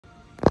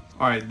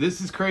All right, this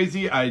is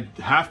crazy. I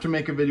have to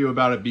make a video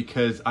about it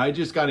because I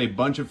just got a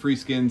bunch of free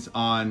skins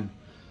on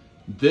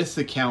this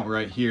account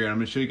right here. And I'm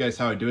gonna show you guys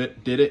how I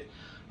did it.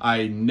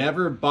 I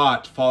never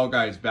bought Fall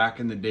Guys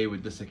back in the day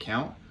with this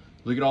account.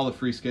 Look at all the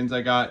free skins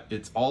I got.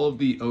 It's all of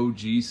the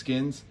OG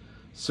skins.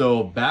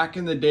 So back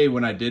in the day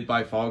when I did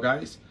buy Fall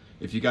Guys,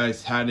 if you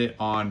guys had it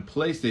on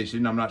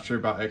PlayStation, I'm not sure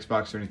about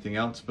Xbox or anything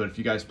else, but if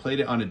you guys played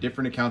it on a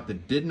different account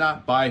that did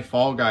not buy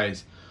Fall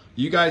Guys,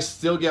 you guys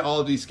still get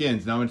all of these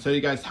skins. Now I'm gonna tell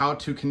you guys how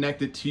to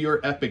connect it to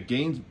your Epic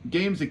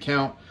Games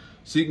account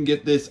so you can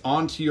get this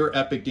onto your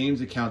Epic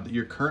Games account that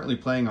you're currently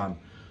playing on.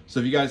 So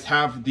if you guys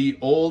have the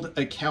old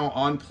account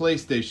on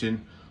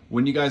PlayStation,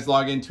 when you guys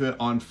log into it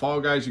on Fall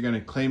Guys, you're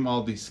gonna claim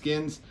all these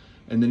skins,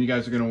 and then you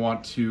guys are gonna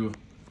want to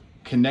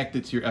connect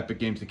it to your Epic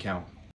Games account.